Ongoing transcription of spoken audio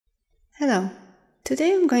Hello!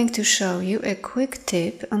 Today I'm going to show you a quick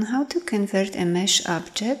tip on how to convert a mesh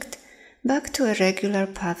object back to a regular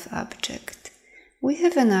path object. We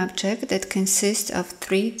have an object that consists of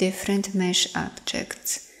 3 different mesh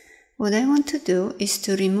objects. What I want to do is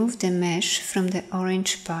to remove the mesh from the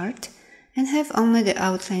orange part and have only the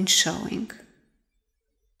outline showing.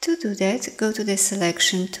 To do that, go to the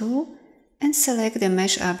Selection tool and select the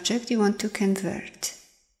mesh object you want to convert.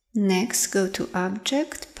 Next, go to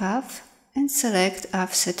Object, Path, and select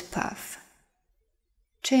Offset Path.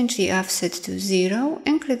 Change the offset to 0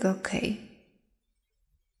 and click OK.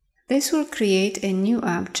 This will create a new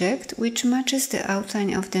object which matches the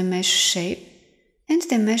outline of the mesh shape, and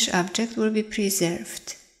the mesh object will be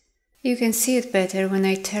preserved. You can see it better when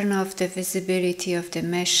I turn off the visibility of the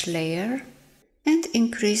mesh layer and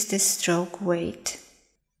increase the stroke weight.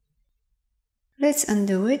 Let's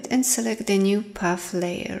undo it and select the new path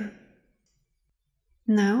layer.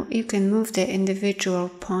 Now you can move the individual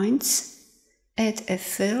points, add a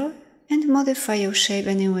fill, and modify your shape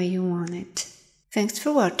any way you want it. Thanks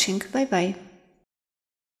for watching, bye bye!